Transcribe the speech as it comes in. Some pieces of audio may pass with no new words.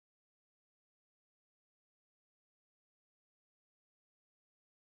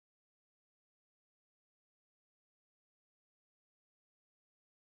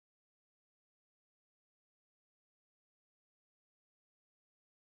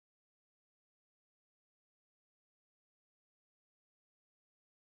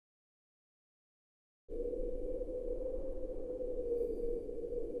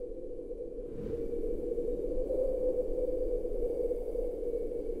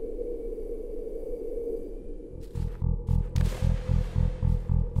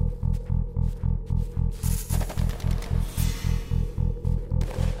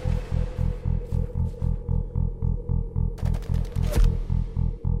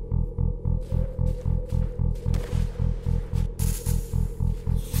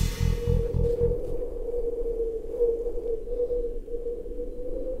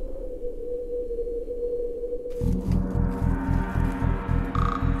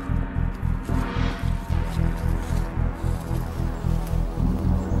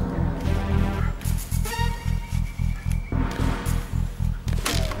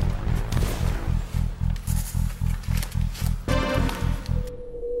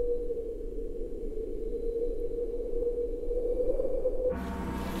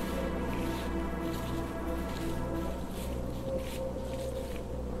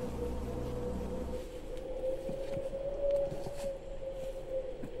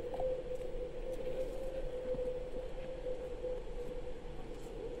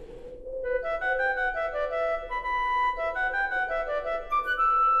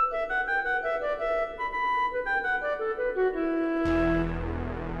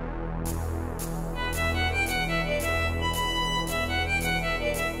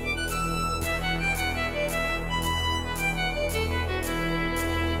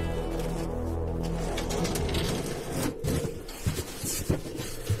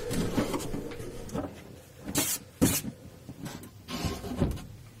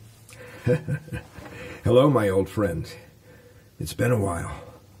Hello, my old friend. It's been a while.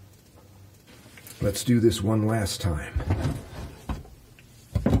 Let's do this one last time.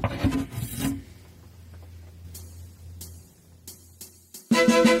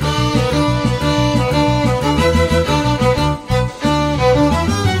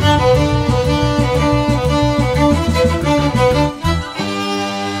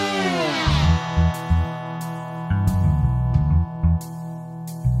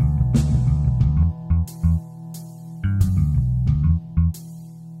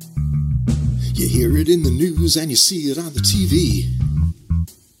 You hear it in the news and you see it on the TV.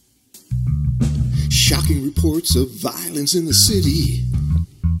 Shocking reports of violence in the city.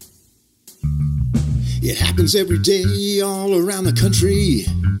 It happens every day all around the country.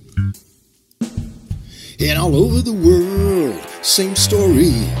 And all over the world, same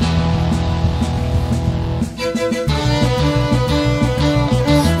story.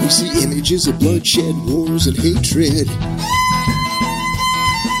 We see images of bloodshed, wars, and hatred.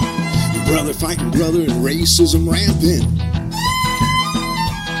 Brother fighting brother and racism rampant.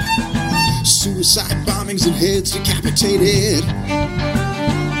 Suicide bombings and heads decapitated.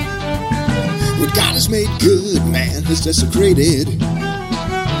 What God has made good, man has desecrated.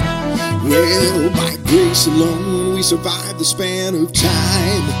 Well, by grace alone we survive the span of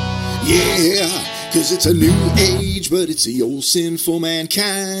time. Yeah, 'cause it's a new age, but it's the old sinful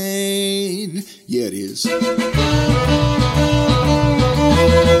mankind. Yeah, it is.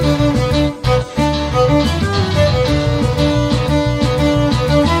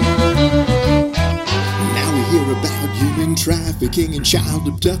 About human trafficking and child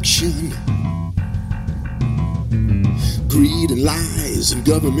abduction, greed and lies and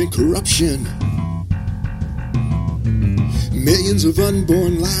government corruption, millions of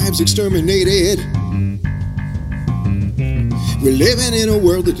unborn lives exterminated. We're living in a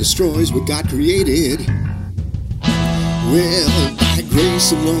world that destroys what God created. Well, by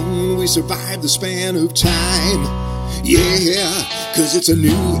grace alone we survive the span of time. Yeah, 'cause it's a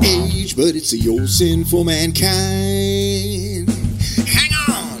new age, but it's the old sinful mankind. Hang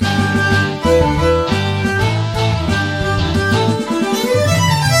on!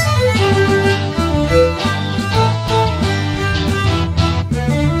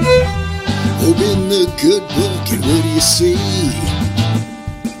 Open the good book and what do you see?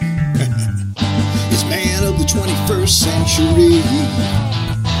 It's man of the 21st century.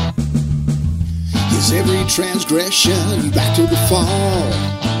 Is every transgression back to the fall?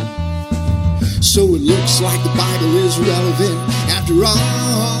 So it looks like the Bible is relevant after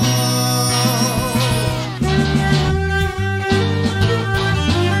all.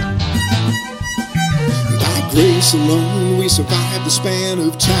 By grace alone we survive the span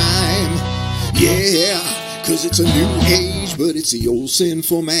of time. Yeah, 'cause it's a new age, but it's the old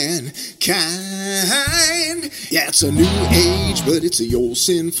sinful mankind. Yeah, it's a new age, but it's the old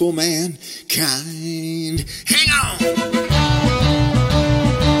sinful mankind. Hang on!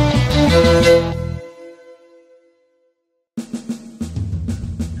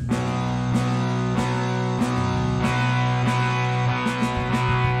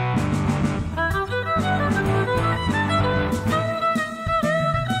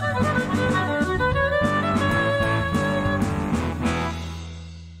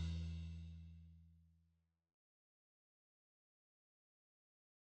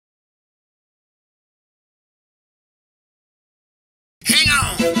 Hang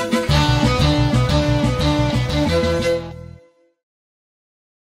on!